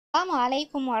Assalamu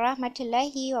alaikum wa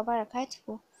rahmatullahi wa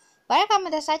barakatuhu. Barkanmu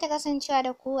da sake kasancewa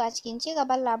da ku a cikin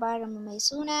cigaban labarinmu mai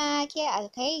suna ke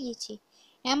Alkhairi ce,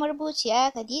 na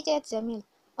marubuciya Khadijat Jamil,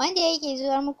 wanda yake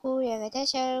zuwa muku daga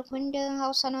tashar Kundin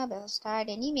Hausa Novels tare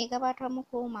da ni mai gabatar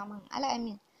muku Maman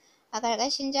Al'amin, a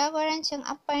ƙarƙashin jagorancin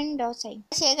Abban Dausayi.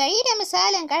 Gari da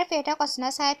misalin ƙarfe 8 na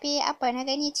safe, Abba na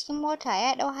gani cikin mota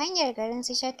ya ɗau hanyar garin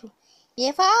su Shatu.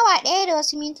 Bai fi awa ɗaya da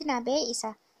wasu mintuna ba ya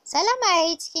isa. Salama ya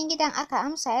yi cikin gidan aka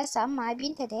amsa ya samu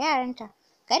Mabinta da yaranta.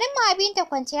 Ganin Mabinta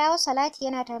kwance ya hau salati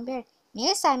yana tambayar me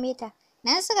ya same ta.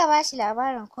 Nan suka ba shi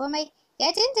labarin komai.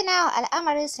 Ya jinjina wa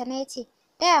al'amarinsa na ya ce,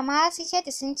 dama su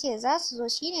Shatu sun ce za su zo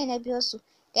shi ne na biyo su,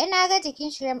 don na ga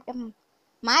jikin Shirem ɗin.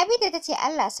 Mabinta ta ce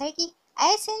Allah sarki,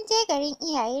 ai sun je garin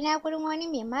iyayena gurin wani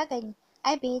mai magani.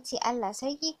 Abba ya ce Allah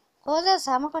sarki, ko zan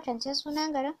samu kwatancen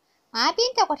sunan garin?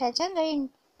 Mabinta kwatancen garin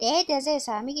da yadda zai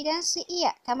sami gidan su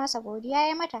iya ta masa godiya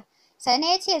ya mata. Sannan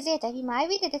ya ce zai tafi.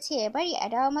 Mabinta ta ce ya bari a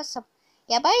dawo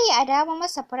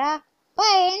masa fura. Ba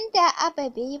yanda Abba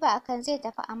bai yi ba akan zai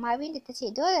tafi, amma Binta ta ce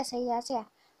dole sai ya tsaya.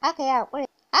 Haka ya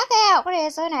haƙura ya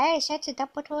zauna yar Shatu ta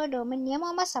fito domin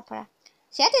nemo masa fura.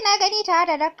 Shatu na gani tare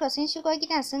da Dakto sun shigo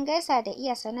gidan sun gaisa da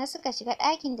iya sannan suka shiga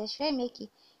ɗakin da Shirem yake.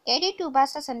 Ya dudduba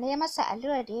sa sannan ya masa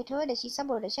allurar da ya taho da shi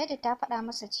saboda Shatu ta faɗa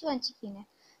masa ciwon ciki ne.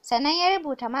 Sannan ya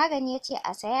rubuta magani ya ce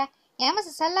a saya, ya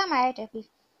masa sallama ya tafi.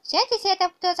 Shatu sai ta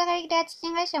fito tsakar gida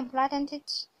cikin harshen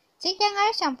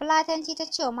Fulatanci ta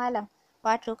ce wa Malam,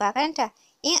 wato kakanta,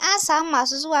 in an samu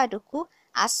masu zuwa duku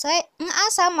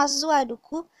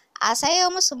a sayo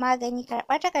musu magani.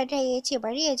 Karɓar takardar ya ce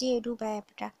bari ya je ya duba ya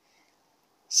fita.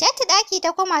 Shatu ɗaki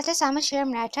ta koma ta samu Shirem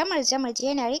na ta murje-murje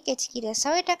yana riƙe ciki, da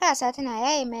sauri ta kasa tana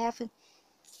yaye mayafin.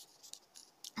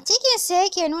 Cikinsa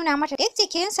yake nuna mata, duk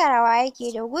jikinsa rawa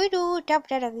yake. Da gudu ta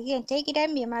fita daga gidan ta yi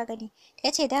gidan mai magani.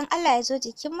 Ta ce don Allah ya zo,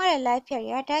 jikin mara lafiyar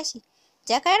ya tashi.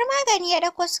 Jakar magani ya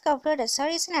ɗauko suka fito da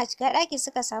sauri suna shiga ɗaki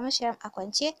suka samu Shirem a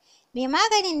kwance. Mai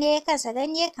maganin ne ya kansa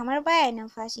gani ya kamar baya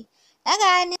numfashi.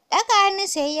 Ɗaga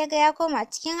hannunsa ya ga ya koma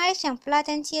cikin harshen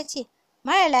Fulatanci ya ce,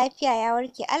 mara lafiya ya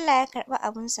warke, Allah ya karɓi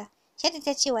abunsa. Shatu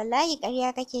ta ce wallahi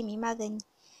ƙarya kake mai magani.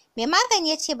 Mai magani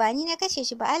ya ce ba ni na kashe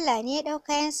shi ba, Allah ne ya ɗau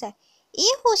kayansa.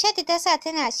 Ihu Shatu ta sa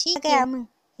tana shi gaya min,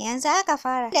 yanzu aka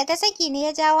fara. Da ta saki ne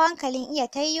ya jawo hankalin iya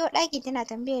ta yiwo ɗaki tana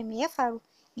tambayar me ya faru.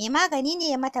 Mai magani ne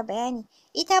ya mata bayani.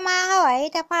 Ita ma hawaye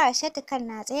ta fara. Shatu kan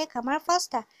na tsaye kamar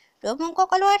fosta, domin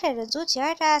ƙwaƙwalwarta da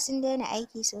zuciyarta sun daina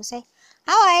aiki sosai.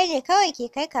 Hawaye ne kawai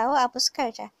ke kai kawo a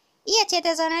fuskarta. Iya ce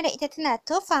ta zaunar da ita tana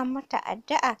tofa mata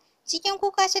addu'a. Cikin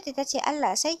kuka Shatu ta ce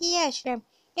Allah sarki ya Shirem,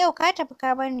 yau ka tafi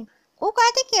ka bar ni. Kuka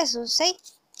take sosai.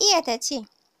 Iya ta ce,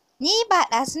 ni ba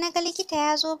ɗazu na ga likita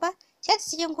ya zo ba? Shatu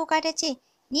cikin kuka ta ce,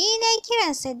 ni na yi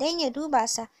kiransa don ya duba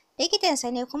sa,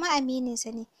 likitansa ne kuma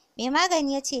amininsa ne. Mai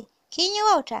magani ya ce, kin yi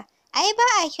wauta, ai ba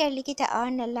a kiran likita a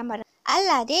wannan lamarin.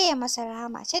 Allah dai ya masa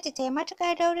rahama. Shatu ta yi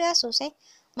matuƙar dauriya sosai.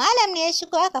 Malam ne ya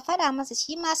shigo aka faɗa masa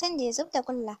shi ma sanda ya zub da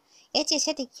ƙulla. Ya ce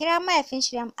Shatu kira mahaifin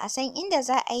Shirem a san inda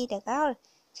za a yi da gawar.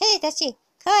 Shatu ta ce,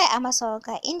 kawai a masa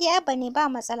wanka, in dai Abba ne ba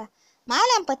matsala.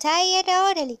 Malam fita ya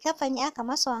dawo da likafani aka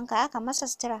masa wanka aka masa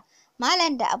sutura.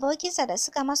 Malam da abokinsa da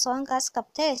suka masa wanka suka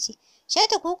fita da shi.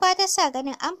 Shatu kuka ta sa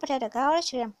ganin an fita da gawar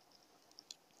Shirem.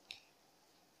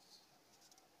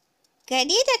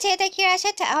 Khadija ce ta kira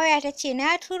Shatu a waya ta ce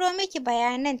na turo miki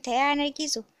bayanan ta yanar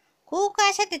gizo.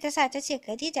 Kuka Shatu ta sa ta ce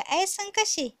Khadija ai sun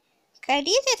kashe.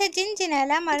 Khadija ta jinjina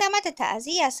lamarin ta mata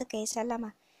ta'aziyya suka yi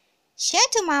sallama.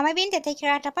 Shatu mama Binta ta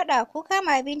kira ta faɗa kuka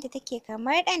ma Binta take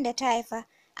kamar ɗan da ta haifa.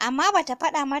 Amma bata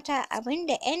faɗa mata abin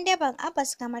da 'yan daban Abba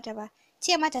suka mata ba.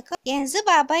 Ce mata kawai yanzu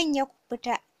baban ya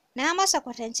fita, na masa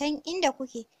kwatancen inda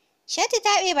kuke. Shatu ta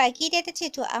taɓe baki dai ta ce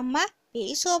to amma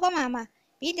bai iso ba mama.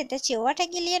 Binta ta ce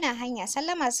wataƙila yana hanya.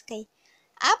 Sallama suka yi.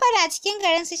 Abba na cikin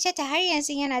garin su Shatu har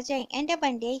yanzu yana jiran 'yan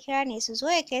daban da ya kira ne su zo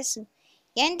ya kai su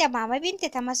yanda mama Binta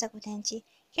ta masa kwatance.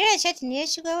 Kiran Shatu ne ya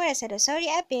shigo wayarsa da sauri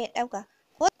Abba ya ɗauka.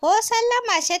 Ko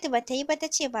sallama Shatu ba ta yi ba ta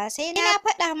ce ba sai na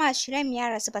faɗa ma Shirem ya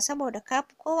rasu ba saboda ka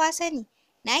fi kowa sani.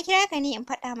 Na kira ka ne in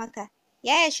faɗa maka.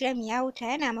 Yaya Shirem ya huta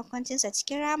yana makwancinsa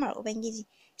cikin rahamar Ubangiji.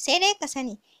 Sai dai ka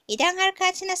sani, idan har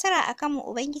ka ci nasara a kanmu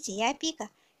Ubangiji ya fi ka.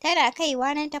 Tana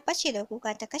kaiwa nan ta fashe da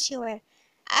kuka ta kashe wayar.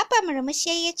 Abba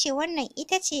murmushi ya ce wannan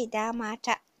ita ce dama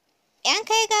ta. 'Yan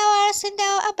kai gawa sun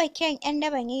dawo Abba kiran 'yan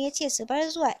daban ya ce su bar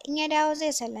zuwa, in ya dawo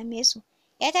zai sallame su.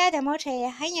 Ya tada motar ya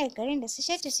hanyar garin da su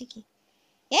Shatu suke.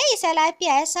 Ya isa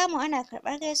lafiya ya samu ana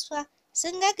karɓar gaisuwa.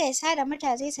 Sun gaggaisa da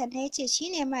mutane sannan ya ce shi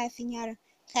ne mahaifin yaron.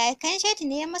 Kakan Shatu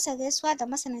ne ya masa gaisuwa da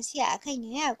masa nasiha a kan ya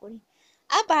yi haƙuri.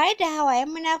 Abba har da hawayen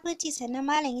munafurci sannan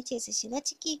Malam ya ce su shiga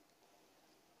ciki.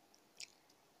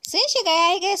 Sun shiga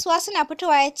ya yi gaisuwa suna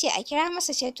fitowa ya ce a kira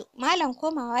masa Shatu. Malam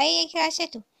komawa ya kira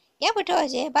Shatu. ya fita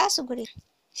waje ya ba su guri.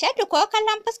 Shatu ko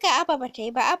kallon fuskar Abba ba ta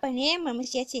yi ba, Abba ne ya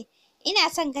murmushi ya ce, ina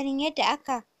son ganin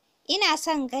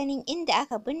inda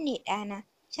aka binne ɗana.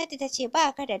 Shatu ta ce,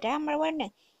 ba ka da damar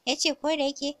wannan. Ya ce, ko da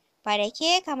yake ba da ke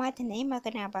ya kamata na yi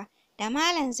magana ba, da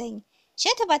malam zan yi.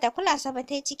 Shatu ba ta kula sa ba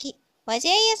ta yi ciki. Waje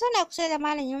ya zauna kusa da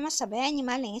malam ya masa bayani,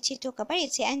 malam ya ce, to ka bari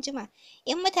sai an jima.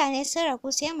 In mutane sun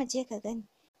ragu sai mu je ka gani.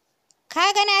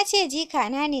 Ka ga na ce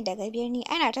jikana ne daga birni,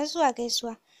 ana ta zuwa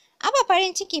gaisuwa. Abba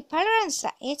farin ciki far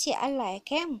ransa ya ce Allah ya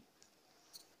kai mu.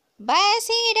 Bayan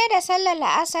sun yi da sallar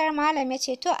la'asar, malam ya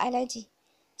ce to Alhaji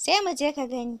sai mu je ka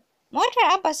gani.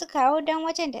 Motar Abba suka hau don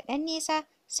wajen da ɗan nisa.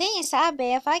 Sun isa Abba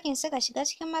ya fakin suka shiga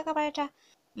cikin makabarta.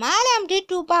 Malam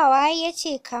duddubawa ya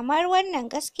ce kamar wannan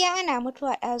gaskiya ana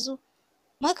mutuwa ɗazu.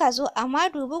 Muka zo amma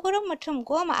dubi gurin mutum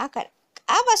 10 aka.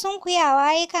 Abba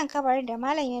sunkuyawa ya yi kan kabarin da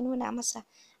malam ya nuna masa.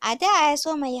 A da ya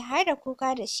so mai har da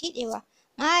kuka da shiɗewa.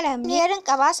 Malam ne ya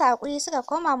rinƙa ba su haƙuri suka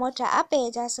koma mota, Abba ya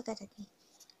ja suka tafi.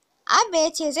 Abba ya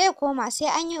ce zai koma sai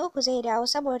an yi 3 zai dawo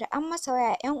saboda an masa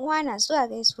waya 'yan uwa na zuwa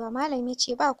gaisuwa. Malam ya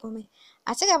ce ba komai,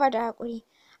 a ci gaba da haƙuri.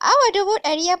 Awa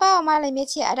 100 ya ba wa malam ya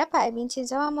ce a dafa abincin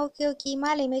zaman makoki.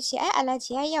 Malam ya ce ai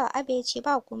Alhaji ya yi yawa. Abba ya ce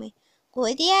ba komai.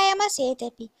 Godiya ya masa ya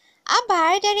tafi. Abba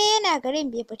har dare yana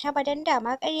garin bai fita ba don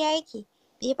dama ƙarya yake.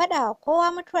 Bai faɗa wa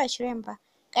kowa mutuwar Shirin ba.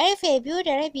 Ƙarfe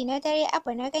 2:30 na dare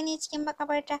Abba na gani cikin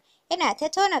makabarta yana ta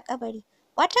tona kabari.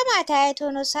 Wata mata ya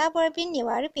tono sabuwar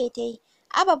binnewa rufe ta yi.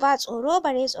 Abba ba tsoro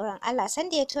bare tsoron Allah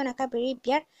sanda ya tona kabari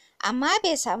 5 amma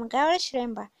bai samu gawar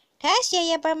Shirin ba. Tashi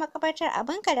ya bar makabartar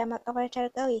abinka da makabartar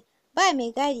ƙauye. Ba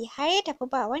mai gadi har ya tafi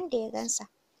ba wanda ya gansa.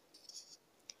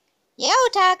 Yau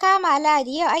ta kama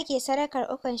Lahadi, yau ake sadakar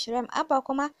ukun Shirin. Abba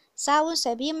kuma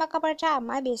sawunsa 2 makabarta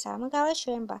amma bai samu gawar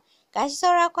Shirin ba. Gashi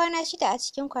saura kwana 6 a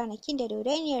cikin kwanakin da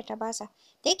dodoniyar ta basa.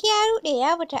 Duk ya ruɗe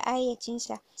ya fita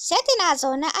hayyacinsa. Sati na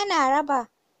zaune ana raba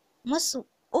musu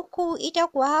uku ita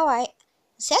kuwa hawaye.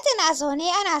 Sati na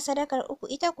zaune ana sadakar uku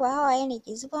ita kuwa hawaye ne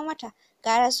ke zubo mata.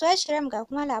 Ga rasuwar Shirin ga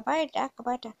kuma labarin da aka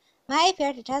bata.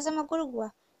 Mahaifiyarta ta zama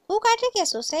gurguwa. Kuka take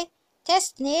sosai.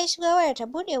 Test ne ya shigo wayarta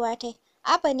buɗewa ta yi.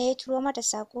 Abba ne ya turo mata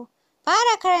saƙo.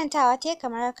 Fara karantawa ta yi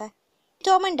kamar haka.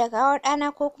 Fito min da gawar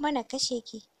ɗana ko kuma na kashe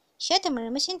ki. Shatu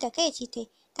murmushin takaici ta yi.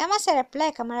 Ta masa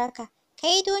reply kamar haka.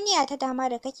 Kai duniya ta dama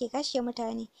da kake kashe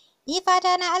mutane. Ni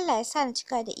fata na Allah ya sa na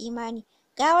cika da imani.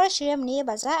 Gawar Shirim ne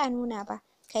ba za a nuna ba.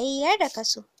 Ka yi yarda ka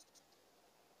so.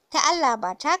 Ta Allah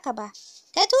ba taka ba.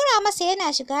 Ta tura masa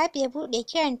yana shiga Abba ya buɗe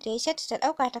kiran ta Shatu ta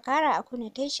ɗauka ta kara a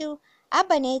kunne ta yi shiru.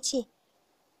 Abba ne ya ce,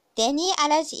 da ni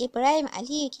Alhaji Ibrahim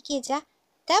Aliyu kike ja?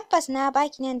 Tabbas na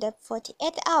baki nan da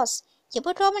 48 hours. Ki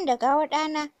fito min da gawar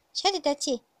ɗana. Shatu ta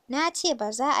ce, na ce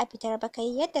ba za a fitar ba ka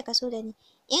yi yadda ka so da ni.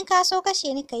 In ka so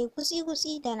kashe ni ka yi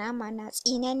gutsi-gutsi da nama na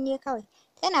tsinanne kawai.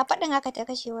 Tana faɗin haka ta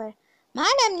kashe wayar.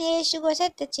 Malam ne ya shigo.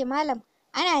 Shatu ta ce, malam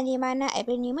ana nema na a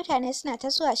birni mutane suna ta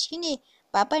zuwa shine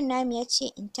baban namu ya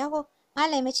ce in taho.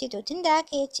 Malam ya ce to tunda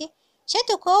haka ya ce.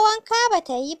 Shatu ko wanka ba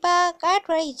ta yi ba,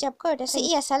 ƙatuwar hijab kawai da su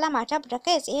iya salama ta fita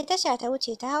kai tsaye tasha ta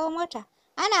wuce ta hawo mota.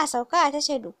 Ana sauka a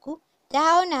tashar Dukku, ta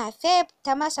hau Napep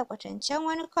ta masa kwatancen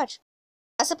wani kot.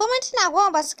 Basu fi mintuna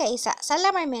 10 ba suka isa.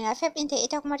 Sallamar mai Napep ɗinta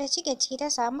ita kuma ta shige ciki ta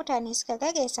samu mutane suka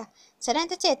gaggaisa. Sannan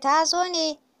ta ce ta zo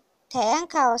ne ta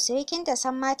yanka wa sirikinta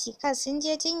sammati kan sun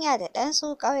je jinya da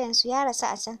ɗansu ƙauyensu ya rasu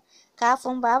a can.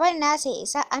 Kafin baban nasa ya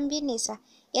isa an binne sa.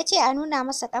 Ya ce a nuna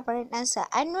masa kabarin ɗansa.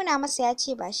 An nuna masa ya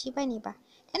ce ba shi bane ba.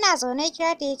 Tana zaune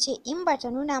kira ta ya ce in ba ta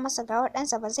nuna masa gawar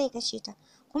ɗansa ba zai kashe ta.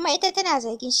 Kuma ita tana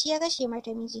zargin shi ya kashe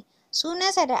mata miji.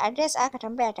 Sunansa da adres aka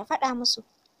tambaya ta faɗa musu.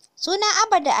 Sunan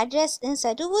Abba da adres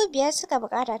ɗinsa 5,000 suka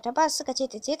buƙata ta ba suka ce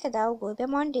ta je ta dawo gobe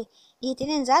Monday.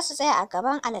 Litinin za su tsaya a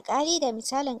gaban alƙali da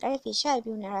misalin ƙarfe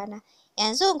 12 na rana.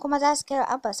 Yanzu kuma za su kai wa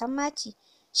Abba sammaci.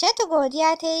 Shatu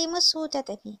godiya ta yi musu ta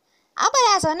tafi. Abba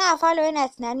na zaune a falo yana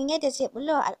tunanin yadda zai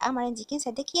ɓullo wa al'amarin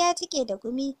jikinsa duk ya jiƙe da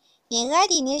gumi. Mai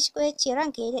gadi ne ya shigo ya ce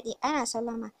ranka ya daɗe ana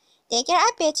sallama. Da ƙyar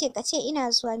Abba ya ce ka ce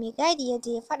ina zuwa. Mai gadi ya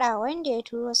je ya faɗa wa wanda ya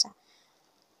turo sa.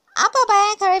 Abba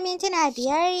bayan kamar mintuna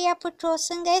 5 ya fito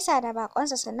sun gaisa da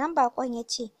baƙonsa sannan baƙon ya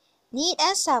ce ni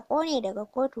ɗan saƙo ne daga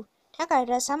kotu.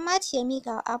 Takardar sammaci ya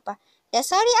miƙa wa Abba. Da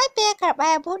sauri Abba ya karɓa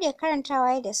ya buɗe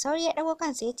karantawa ya da sauri ya ɗago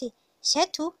kansa ya ce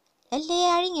Shatu lalle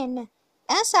yarinyar nan.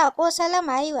 Ɗan saƙo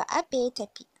salama ya yi wa Abba ya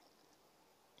tafi.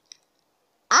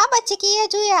 Abba ciki ya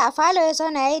juya a falo ya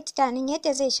zauna ya yi tunanin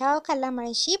yadda zai shawo kan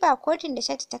lamarin shi ba kotun da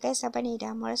Shatu ta kai sa bane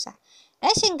damuwarsa.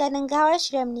 Rashin ganin gawar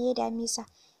Shirim ne ya dame sa.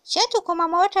 Shatu kuma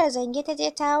motar zange ta je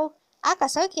ta hau, aka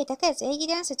sauke ta kai tsaye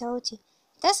gidansu ta wuce.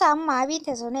 Ta samu Mama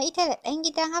Binta zaune ita da ɗan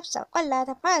gidan Hafsa ƙwalla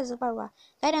ta fara zubarwa,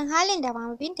 ganin halin da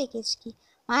Mama Binta ke ciki.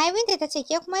 Mama Binta ta ce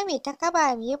ke kuma me ta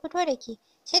kaba me ya fito da ke?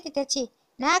 Shatu ta ce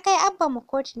na kai Abba mu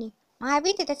kotu ne, Mama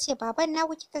Binta ta ce, baban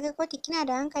naku kika kai kotu kina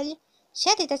da hankali?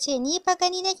 Shatu ta ce, ni fa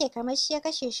gani nake kamar shi ya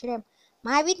kashe Shirem.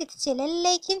 Mama Binta ta ce,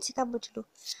 lallai kin cika butulu.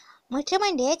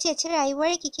 Mutumin da ya ceci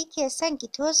rayuwarki kike son ki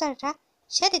tozarta?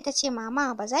 Shatu ta ce,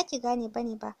 mama ba za ki gane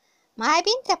bane ba. Mama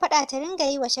Binta faɗa ta ringa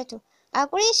yi wa Shatu.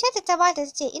 Hakuri Shatu ta bata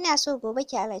ta ce, ina so gobe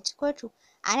ki halarci kotu.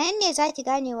 A nan ne za ki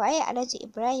gane waye Alhaji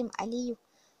Ibrahim Aliyu.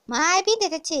 Mama Binta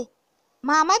ta ce,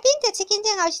 Mama Binta cikin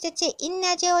jin haushi ta ce, in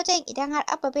na je wajen idan har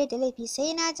Abba bai da laifi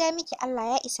sai na ja miki Allah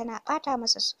ya isa na ɓata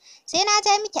masa su. Sai na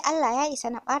ja miki Allah ya isa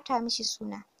na ɓata mishi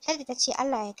suna. Shatu ta ce,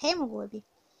 Allah ya kai mu gobe.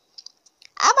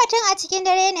 Abba tun a cikin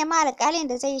dare ya nemi alƙalin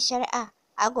da zai yi shari'a.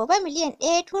 A gobe miliyan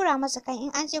ɗaya ya tura masa kan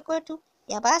in an je kotu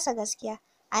ya ba sa gaskiya.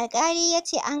 Alƙali ya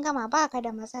ce an gama ba ka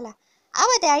da matsala.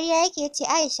 Abba dariya yake ya ce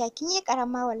Aisha kin yi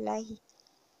ƙarama wallahi.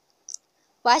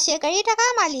 Washegari ta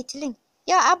kama Litinin.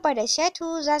 Yau Abba da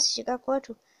Shatu za su shiga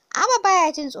kotu. Abba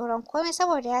baya jin tsoron komai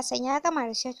saboda ya san ya gama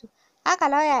da Shatu. Haka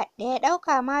lauya da ya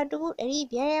ɗauka ma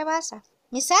 500,000 ya basa.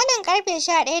 Misalin ƙarfe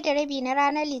 11:30 na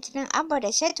ranar Litinin Abba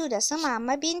da Shatu da su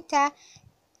Mama Binta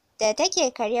da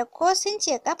take karya ko sun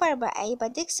ce ƙafar ba a yi ba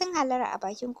duk sun hallara a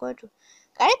bakin kotu.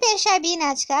 Ƙarfe 12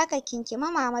 na cika aka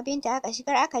kinkimi Mama Binta aka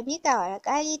shigar aka miƙa wa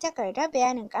alƙali takardar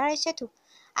bayanin ƙarar Shatu.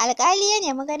 Alƙali ya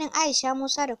nemi ganin Aisha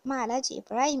Musa da kuma Alhaji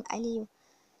Ibrahim Aliyu.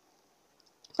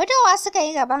 Fitowa suka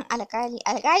yi gaban alƙali.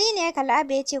 Alƙali ne ya kalli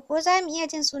Abba ya ce, ko za mu iya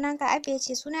jin sunanka? Abba ya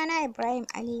ce, sunana Ibrahim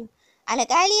Aliyu.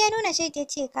 Alƙali ya nuna Shatu ya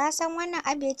ce, ka san wannan?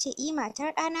 Abba ya ce,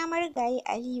 matar ɗana marigayi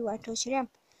Aliyu wato Shirem.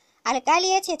 Alƙali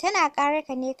ya ce, tana ƙarar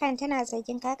ka ne kan tana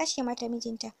zargin ka kashe mata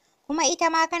mijinta, kuma ita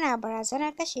ma kana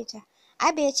barazanar kashe ta.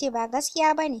 Abba ya ce, ba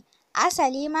gaskiya ba ne,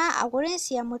 asali ma a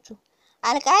gurinsu ya mutu.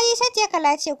 Alƙali Shatu ya kalla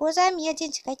ya ce, ko za mu iya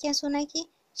jin cikakken sunanki?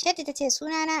 Shatu ta ce,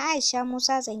 sunana Aisha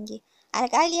Musa Zange.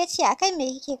 Alƙali ya ce, akan me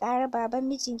kike ƙarar baban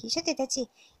mijinki? Shatu ta ce,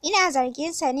 ina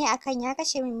zargin sa ne akan ya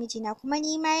kashe min mijina kuma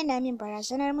ni ma yana min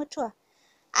barazanar mutuwa.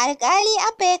 Alƙali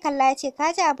Abba ya kalla ya ce,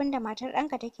 ka ji abin da matar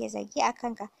ɗanka take zargi a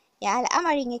kanka, ya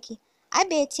al'amarin yake?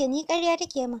 Abba ya ce, ni ƙarya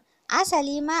take min,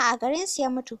 asali ma a garinsu ya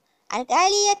mutu.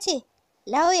 Alƙali ya ce,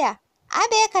 lauya.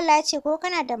 Abba ya kalla ya ce, ko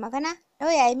kana da magana?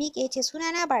 Lauya ya miƙe ya ce,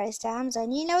 sunana barista Hamza,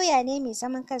 ni lauya ne mai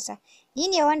zaman kansa, ni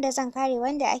ne wanda zan kare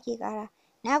wanda ake ƙara.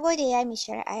 Na gode ya mai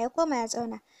shari'a, ya koma ya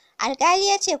zauna. Alƙali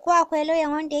ya ce, ko akwai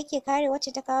lauyan wanda yake kare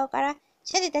wacce ta kawo ƙara?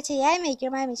 Shatu ta ce, ya mai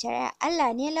girma mai shari'a,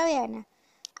 Allah ne lauyana.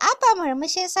 Abba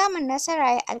murmushin samun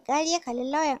nasara ya. Alƙali ya kalli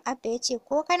lauyan Abba ya ce,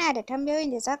 ko kana da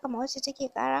tambayoyin da za ka ma wacce take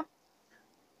ƙara?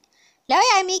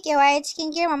 Lauya miƙewa ya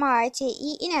cikin girmamawa ya ce,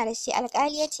 ina da shi.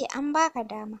 Alƙali ya ce, an baka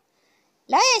dama.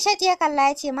 Lauyan Shatu ya kalla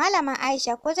ya ce, Malama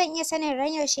Aisha, ko zan iya sanin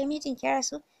ran yaushe mijinki ya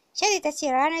rasu? Shatu ta ce,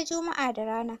 ranar Juma'a da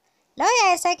rana. Lauya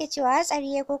ya sake cewa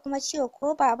hatsari ya ko kuma ciwo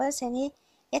ko babansa ne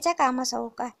ya caka masa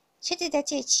wuƙa. Shatu ta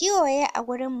ce, ciwo ya yi a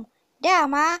gurinmu,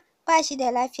 dama ba shi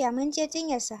da lafiya mun je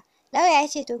jinyarsa. Lauya ya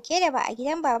ce, to ke da ba a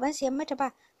gidan babansa ya mutu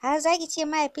ba, har za ki ce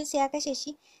mahaifinsa ya kashe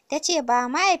shi? Ta ce, ba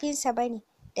mahaifinsa ba ne.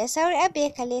 Da sauri Abba ya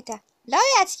kalle ta.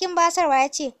 Lauya cikin basarwa ya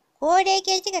ce, ko dai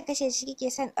ke kika kashe shi kike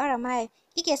son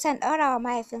ɗaura wa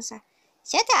mahaifinsa?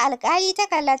 Shatu alƙali ta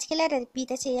kalla cikin ladabi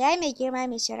ta ce, ya mai girma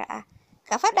mai shari'a,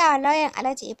 ka faɗa wa lauyan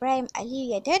Alhaji Ibrahim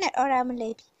Aliyu ya daina ɗaura min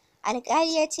laifi.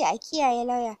 Alƙali ya ce, a kiyaye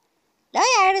lauya.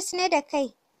 Lauya ya rusuna da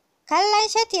kai. Kallon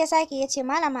Shatu ya sake ya ce,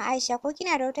 Malama Aisha, ko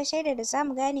kina da wata shaida da za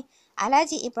mu gane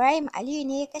Alhaji Ibrahim Aliyu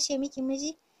ne ya kashe miki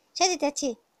miji? Shatu ta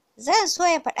ce, zan so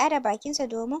ya faɗa da bakinsa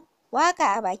domin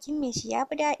waƙa a bakin mai shi ya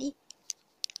fi daɗi.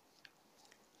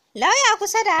 Lauya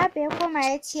kusa da Abba ya koma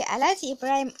ya ce, Alhaji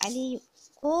Ibrahim Aliyu,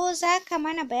 ko za ka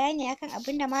mana bayani akan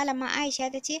abin da Malama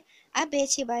Aisha ta ce? Abba ya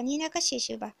ce, ba ni na kashe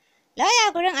shi ba.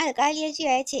 Lauya gurin alƙali ya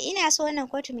juya ya ce, ina so wannan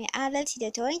kotu mai adalci da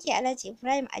ta wanke Alhaji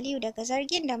Ibrahim Aliyu daga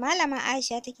zargin da Malama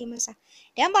Aisha take masa,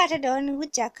 don ba ta da wani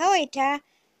hujja, kawai ta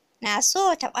na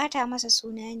so ta ɓata masa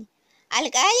suna ne.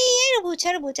 Alƙali ya yi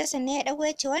rubuce-rubuce sannan ya ɗago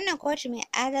ya ce, wannan kotu mai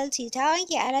adalci ta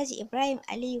wanke Alhaji Ibrahim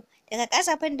Aliyu daga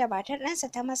ƙazafin da matar ɗansa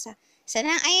ta masa,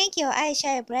 sannan an yanke wa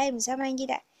Aisha Ibrahim zaman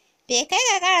gida. Bai kai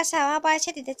ga ƙarasawa ba,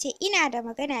 Shatu ta ce, ina da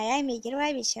magana ya mai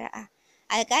girma mai shari'a.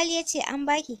 Alƙali ya ce, an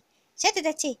baki. Shatu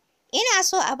ta ce, ina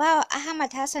so a ba wa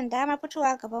Ahmad Hassan damar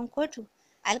fitowa gaban kotu.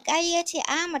 Alƙali ya ce,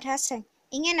 Ahmad Hassan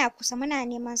in yana kusa muna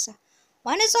neman sa.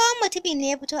 Wani tsohon mutumi ne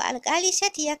ya fito. Alƙali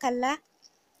Shatu ya kalla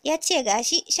ya ce,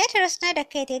 gashi. Shatu rusuna da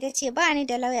kai ta ce, ba ni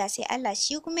da lauya sai Allah,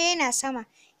 shi kuma yana sama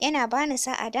yana bani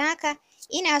sa'a, don haka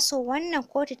ina so wannan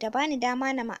kotu ta bani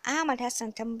dama na ma Ahmad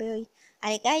Hassan tambayoyi.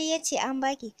 Alƙali ya ce, an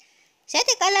baki.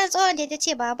 Shatu kallon tsohon ta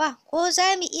ce, baba, ko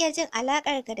za mu iya jin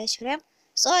alaƙarka da Shirem?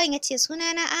 Tsohon ya ce,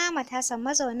 sunana Ahmad Hassan,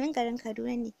 mazaunin garin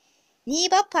Kaduna ne. Ni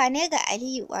baffa ne ga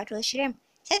Aliyu wato Shirem.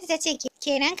 Shatu ta ce,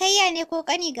 kenan kai ya ne ko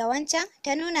ƙani ga wancan?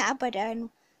 Ta nuna Abba da hannu.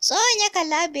 Tsohon ya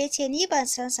kalla Abba ya ce, ni ban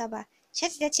san sa ba.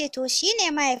 Shatu ta ce to shi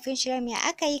ne mahaifin Shirem, ya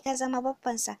aka yi ka zama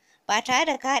baffansa ba tare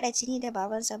da ka haɗa jini da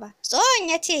babansa ba. Tsohon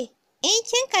ya ce in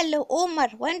kin kalli Umar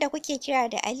wanda kuke kira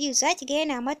da Aliyu za ki ga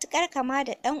yana matuƙar kama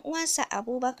da ɗan uwansa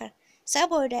Abubakar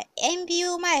saboda 'yan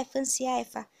biyu mahaifinsu ya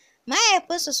haifa.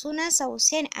 Mahaifinsu sunansa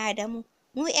Hussein Adamu,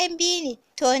 mu 'yan biyu ne.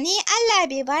 To ni Allah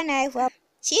bai bani haihuwa ba.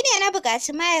 Shi ne na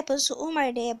buƙaci mahaifinsu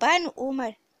Umar da ya bani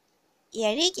Umar ya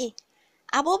riƙe.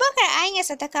 Abubakar a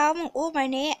hanyarsa ta kawo min Umar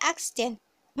ne ya yi accident.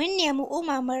 Mun nemi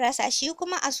Umar mun rasa shi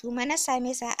kuma a suma na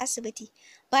same sa a asibiti.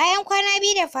 Bayan kwana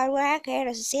biyu da faruwar haka ya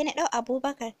rasu sai na ɗau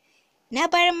Abubakar. Na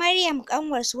bar Maryam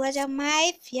ƙanwarsu wajen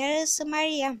mahaifiyarsu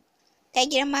Maryam ta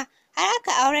girma har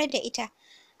aka aurar da ita.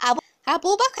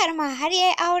 Abubakar ma har ya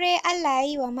yi aure Allah ya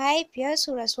yi wa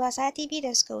mahaifiyarsu rasuwa sati biyu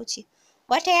da suka wuce.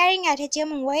 Wata yarinya ta ce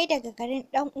min wai daga garin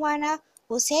ɗan uwana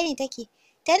Hussaini take.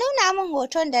 Ta nuna min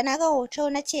hoton da na ga hoto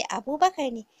na ce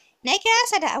Abubakar ne. Na kira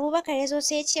sa da Abubakar ya zo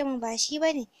sai ya ce min ba shi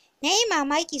ba ne. Na yi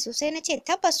mamaki sosai na ce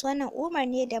tabbas wannan Umar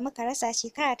ne da muka rasa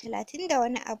shekara 30 da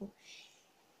wani abu.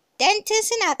 Dan tun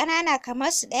suna ƙanana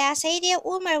kamar su ɗaya sai dai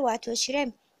Umar wato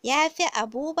Shirem ya fi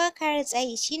Abubakar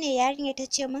tsayi. Shi ne yarinyar ta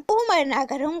ce min Umar na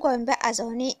garin Gombe a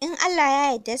zaune in Allah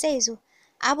ya yarda zai zo.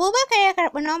 Abubakar ya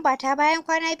karɓi lambata bayan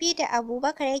kwana biyu da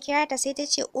Abubakar ya kira ta sai ta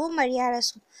ce Umar ya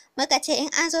rasu. Muka ce in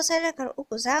an zo sadakar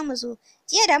uku za mu zo.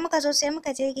 Jiya da muka zo sai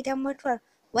muka je gidan mutuwar.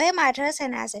 Wai matarsa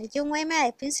na zargin wai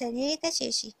mahaifinsa ne ya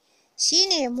kashe shi. Shi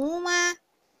ne mu ma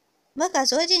muka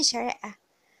zo jin shari'a.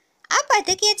 Abba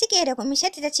duk ya cike da gumi.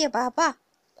 Shatu ta ce baba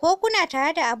ko kuna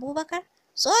tare da Abubakar?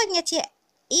 Tsohon ya ce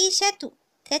Ishatu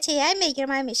ta ce ya mai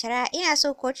girma mai shari'a ina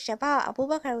so kotu ta ba wa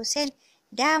Abubakar Hussein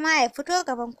dama ya fito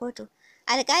gaban kotu.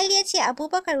 Alƙali ya ce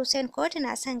Abubakar Hussein kotu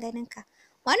na son ganin ka.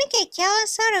 Wani kyakkyawan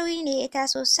saurayi ne ya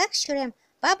taso sak Shirem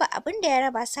babu abin da ya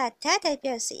raba sa ta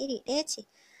tafiyarsu iri ɗaya ce.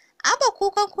 Abba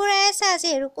kukan kura ya sa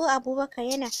zai riƙo Abubakar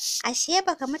yana ashe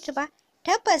baka mutu ba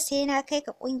tabbas sai na kai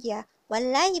ka ƙungiya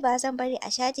wallahi ba zan bari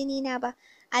a sha jini na ba.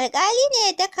 Alƙali ne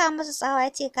ya daka masa tsawa ya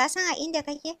ce ka san a inda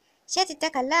kake? Shatu ta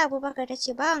kalli Abubakar ta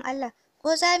ce bawan Allah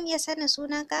ko za mu iya sanin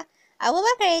sunanka?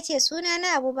 Abubakar ya ce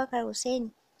sunana Abubakar Hussaini.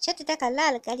 Shatu ta kalli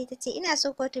alƙali ta ce ina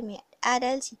so kotu mai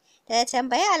adalci da ta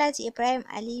tambayi Alhaji Ibrahim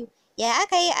Aliyu ya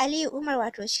aka yi Aliyu Umar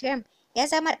wato Shirem ya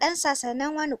zama ɗansa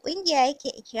sannan wani ƙungiya yake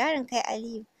ikirarin kai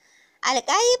Aliyu.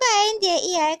 Alƙali ba yanda ya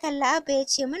iya ya kalli Abba ya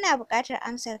ce muna buƙatar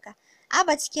amsarka.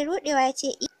 Abba cikin ruɗewa ya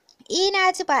ce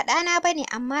na ji ba ɗana ba ne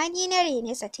amma ni na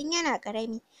rene sa tun yana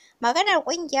ƙarami. Maganar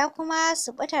ƙungiya kuma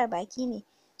suɓutar baki ne.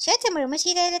 Shatu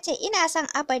murmushi dai ta ce ina son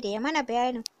Abba da ya mana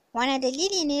bayanin wane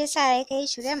dalili ne ya sa ya kai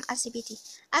Shirem asibiti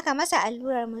aka masa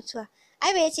allurar mutuwa.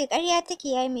 Abba ya ce ƙarya take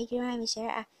ya mai girma mai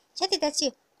shari'a. Shatu ta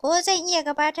ce ko zan iya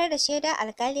gabatar da shaida?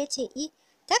 Alƙali ya ce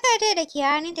takardar da ke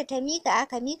hannunta ta miƙa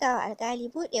aka miƙa wa alƙali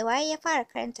buɗewa ya fara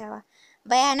karantawa.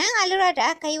 Bayanan allurar da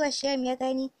aka yi wa Shirem ya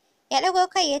gani ya ɗago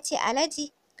kai ya ce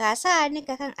Alhaji ga sa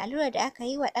hannunka kan allurar da aka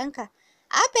yi wa ɗanka.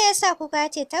 Abba ya sa kuka ya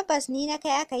ce tabbas ni na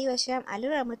kai aka yi wa Shirem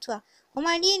allurar mutuwa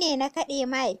kuma ni ne na kaɗe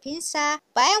mahaifinsa.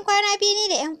 Bayan kwana biyu ni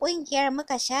da 'yan ƙungiyar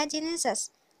muka sha jininsa.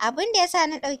 Abin da ya sa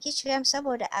na ɗauki Shirem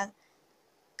saboda a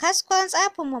kaskon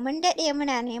tsafinmu mun daɗe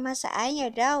muna neman sa a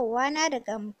hanyar dawowa na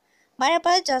daga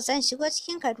Marabar Jos zan shigo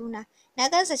cikin Kaduna. Na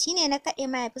gansa shine na kaɗe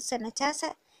mahaifinsa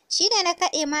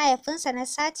na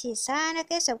sace sa na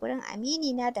kai sa gurin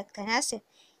aminina Dr. Nasir.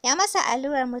 Ya masa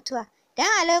allurar mutuwa. Dan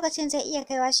a lokacin zai iya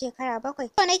kaiwa shekara 7.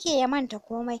 So nake ya manta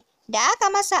komai. Da aka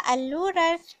masa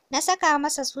allurar na saka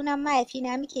masa sunan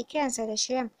mahaifina muke kiransa da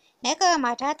Shirem. Na kai wa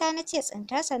matata na ce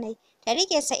tsintarsa na yi. Ta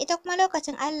riƙe sa ita kuma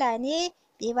lokacin Allah ne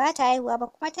bai ba ta haihuwa ba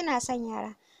kuma tana son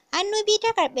yara. Hannu biyu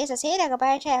ta karɓe sa sai daga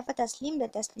baya ta haifi Taslim da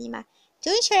Taslima.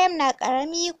 Tun Shirem na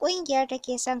ƙarami ƙungiyar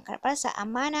take son karɓarsa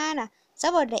amma na hana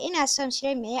saboda ina son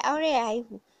Shirem ya yi aure ya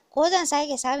haihu. Ko zan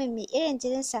sake samun mai irin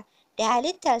jininsa da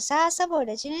halittarsa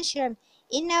saboda jinin Shirem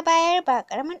in na bayar ba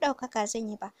ƙaramin ɗaukaka zan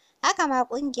yi ba. Haka ma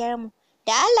ƙungiyarmu.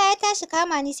 Da Allah ya tashi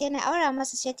kama ni sai na aura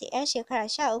masa Shatu 'yar shekara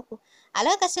 13. A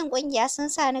lokacin ƙungiya sun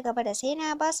sa ni gaba da sai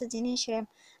na ba su jinin Shirem.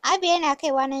 Abi yana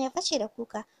kaiwa nan ya fashe da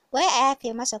kuka. Wai a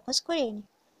yafe masa kuskure ne.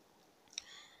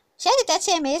 Shatu ta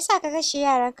ce me yasa ka kashe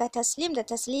yaranka Taslim da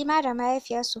Taslima da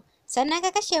mahaifiyarsu? Sannan ka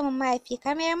kashe min mahaifi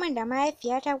ka mayar min da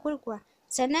mahaifiyata gurguwa.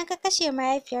 Sannan ka kashe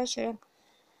mahaifiyar Shirem.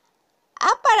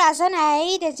 An barazana ya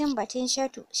yi da jin batun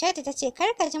Shatu. Shatu ta ce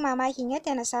kar ka ji mamakin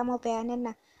yadda na samo bayanan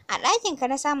nan. A ɗakinka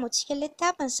na samu cikin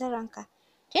littafin sirrinka.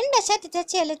 Tunda Shatu ta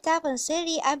ce littafin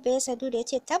sirri Abba ya saduda ya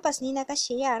ce tabbas ni na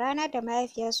kashe yarana da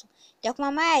mahaifiyarsu da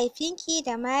kuma mahaifinki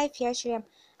da mahaifiyar Shirem.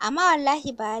 Amma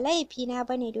wallahi ba laifina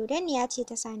ba ne dodonniya ce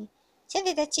ta sani.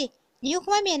 Shatu ta ce ni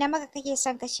kuma me na maka kake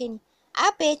son kashe ni?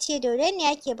 Abba ya ce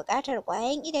dodonniya ke buƙatar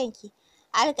ƙwayan idonki.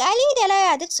 Alƙali da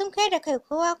lauya duk sun kai da kai,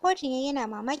 kowa kotun yana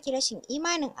mamaki rashin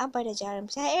imanin Abba da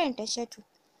jarumta irin ta Shatu.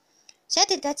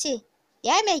 Shatu ta ce,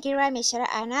 ya mai girma mai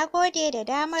shari'a, na gode da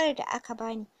damar da aka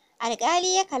bani.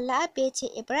 Alƙali ya kalli Abba ya ce,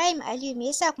 Ibrahim Aliyu me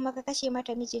yasa kuma ka kashe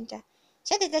mata mijinta?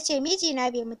 Shatu ta ce, mijina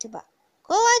bai mutu ba.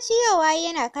 Kowa jiyowa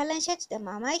yana kallon Shatu da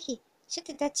mamaki.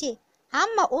 Shatu ta ce,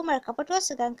 Hamma Umar ka fito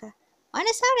su ganka. Wani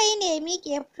saurayi ne ya miƙe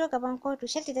ya fito gaban kotu.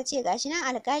 Shatu ta ce, gashi nan.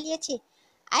 Alƙali ya ce,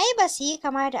 ai ba su yi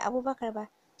kama da Abubakar ba.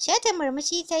 Shatu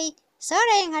murmushi ta yi.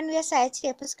 Saurayin hannu ya sa ya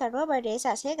cire fuskar robar da ya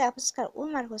sa, sai ga fuskar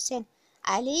Umar Hussein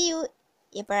Aliyu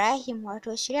Ibrahim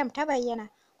wato Shirem ta bayyana.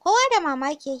 Kowa da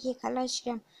mamaki yake kallon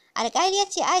Shirem. Alƙali ya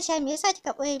ce, Aisha me yasa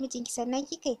kika ɓoye mijinki sannan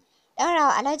kika ɗaura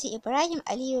wa Alhaji Ibrahim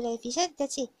Aliyu laifi? Shatu ta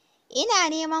ce, ina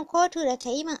neman kotu da ta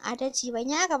yi min adalci, ban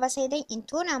yi haka ba sai don in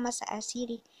tona masa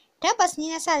asiri. Tabbas ni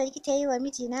na sa likita yi wa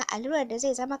mijina allurar da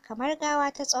zai zama kamar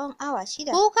gawa ta tsawon awa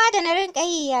 6. Kuka da na rinƙa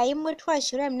yi yayin mutuwar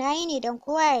Shirem na yi ne don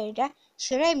kowa ya yarda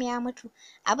Shirem ya mutu.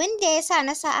 Abin da ya sa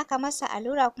na sa aka masa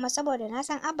allura kuma saboda na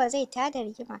san Abba zai tada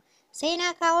rigima, sai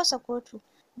na kawo sa kotu.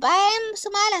 Bayan su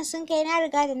malam sun kai, na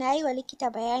riga da na yi wa likita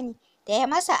bayani da ya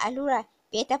masa allura,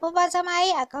 bai tafi ba, zama ya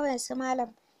yi a ƙauyen su malam.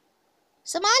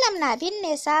 Su malam na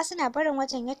binne sa suna barin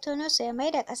wajen, ya tono su ya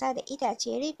maida ƙasa da itace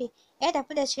ya rufe, ya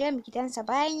tafi da Shirem gidansa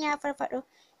bayan ya farfaɗo.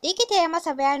 Likita ya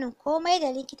masa bayanin komai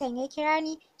da likitan ya kira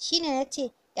ni, shine na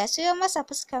ce ya siyo masa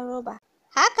fuskar roba.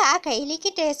 Haka aka yi,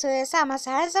 likita ya so ya sa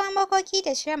masa, har zaman makoki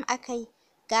da Shirem aka yi.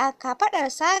 Ga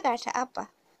kafaɗarsa ga ta Abba.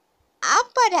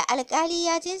 Abba da alƙali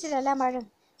ya jinjina lamarin,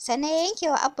 sannan ya yanke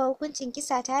wa Abba hukuncin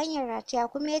kisa ta hanyar rataya,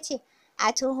 kuma ya ce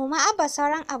a tuhumi Abba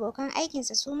sauran abokan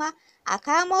aikinsa su ma a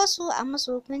kamo su a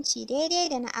musu hukunci daidai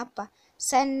da na Abba.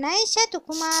 Sannan Shatu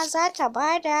kuma za ta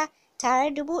ba da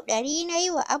tare 100,000 na yi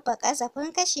wa Abba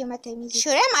ƙazafin kashe mata miji.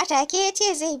 Shirem a take ya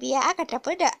ce zai biya, aka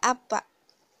tafi da Abba.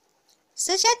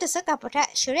 Su Shatu suka fita,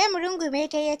 Shirem rungume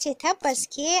ta ya ce tabbas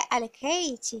ke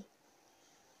Alkhairi ce.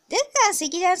 Dukkansu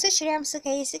gidan su Shirem suka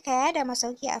yi, suka yada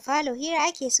masauki a falo, hira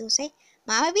ake sosai.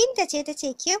 Mama Binta ce ta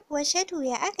ce, ke kuwa Shatu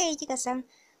ya aka yi kika san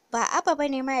ba Abba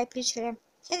bane mahaifin Shirem?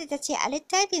 Shatu ta ce, a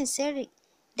littafin sirri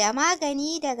da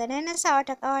magani, daga nan na sa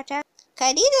wata ƙawata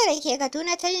Khadija da ke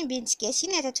Kaduna ta yin bincike,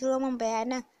 shine ta turo min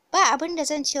bayanan. Ba abin da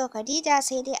zan ce wa Khadija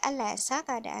sai dai Allah ya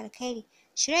saka da alkhairi.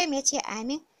 Shirem ya ce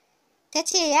amin. Ta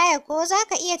ce, yaya ko za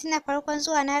ka iya tuna farkon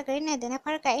zuwa na garin nan da na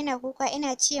farka ina kuka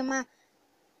ina ce ma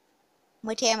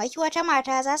mu taimaki wata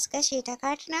mata za su kashe ta,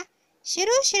 ka tuna?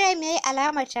 Shiru Shirem ya yi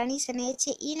alamar tunani sannan ya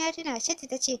ce, ina tuna. Shatu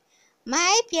ta ce,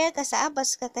 mahaifiyarka su Abba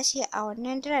suka kashe a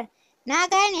wannan daren. Na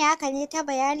gane haka ne ta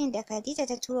bayanin da Khadija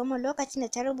ta turo min lokacin da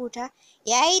ta rubuta,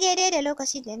 ya yi daidai da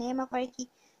lokacin da na yi mafarki.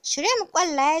 Shirem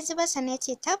ƙwalla ya zuba sannan ya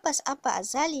ce, tabbas Abba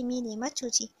azzalumi ne,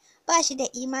 macuci, ba shi da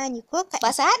imani ko kaɗan.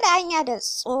 Ba su haɗa hanya da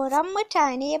tsoron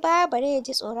mutane ba, bare ya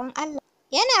ji tsoron Allah.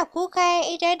 Yana kuka ya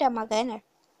idar da maganar.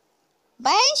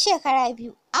 Bayan shekara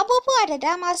 2, abubuwa da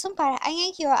dama sun faru. An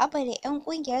yanke wa Abba da 'yan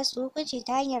ƙungiyarsu hukunci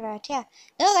ta hanyar rataya.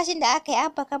 Lokacin da aka yi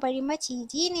Abba kabari,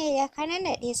 maciji ne ya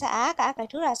kanannaɗe su, a haka aka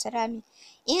tura su rami.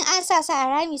 In an sa su a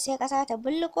rami sai ƙasa ta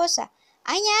bulluƙo sa.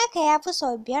 An yi haka ya fi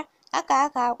sau 5, aka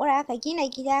haƙura aka gina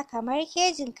gida kamar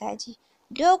kejin kaji.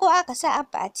 Dogo aka sa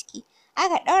Abba a ciki.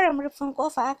 Aka ɗaura murfin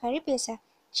ƙofa aka rufe sa.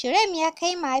 Shirem ya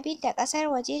kai ma Binta ƙasar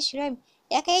waje. Shirem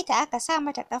ya kai ta, aka sa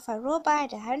mata ƙafar roba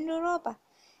da hannun roba.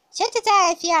 Shatu ta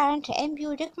haifi yaranta 'yan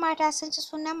biyu, duk mata sun ci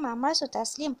sunan mamarsu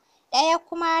Taslim, ɗaya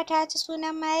kuma ta ci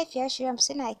sunan mahaifiyar Shirem,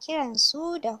 suna kiran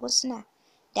su da Husna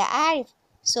da Arif.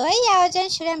 Soyayya wajen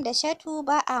Shirem da Shatu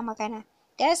ba a magana,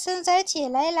 dan sun zarce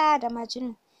Laila da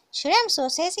Majnun. Shirem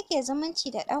sosai suke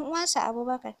zumunci da ɗan uwansa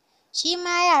Abubakar, shi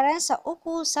ma yaransa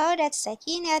 3, Saudat,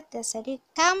 Sakinat da Sadiq.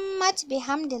 Tammat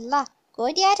bihamdillah.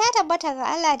 Godiya ta tabbata ga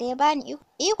Allah da ya bani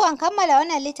ikon kammala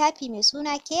wannan littafi mai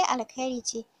suna ke Alkhairi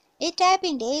ce.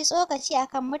 Littafin da ya yi tsokaci a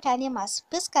kan mutane masu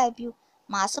fuska biyu,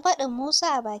 masu faɗin Musa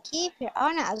a baki,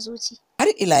 Fir'auna a zuci. Har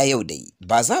ila yau dai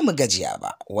ba za mu gajiya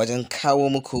ba wajen kawo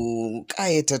muku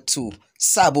ƙayatattu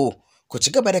sabo. Ku ci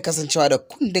gaba da kasancewa da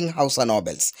Kundin Hausa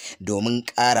Novels domin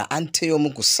ƙara an tayo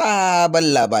muku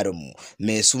sabon labarinmu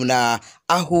mai suna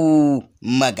Ahu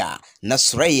Maga na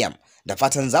Surayyam. Da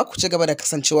fatan za ku ci gaba da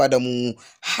kasancewa da mu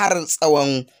har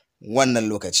tsawon wannan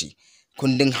lokaci.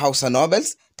 Kundin Hausa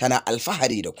Novels tana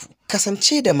alfahari da ku.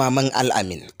 Kasance da Maman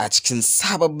Al'amin a cikin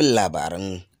sababbin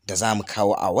labaran da za mu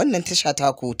kawo a wannan tasha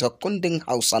taku ta Kundin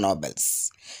Hausa Novels,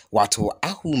 wato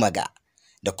Ahu Maga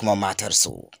da kuma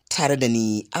matarsu, tare da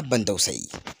ni Abban Dausayi.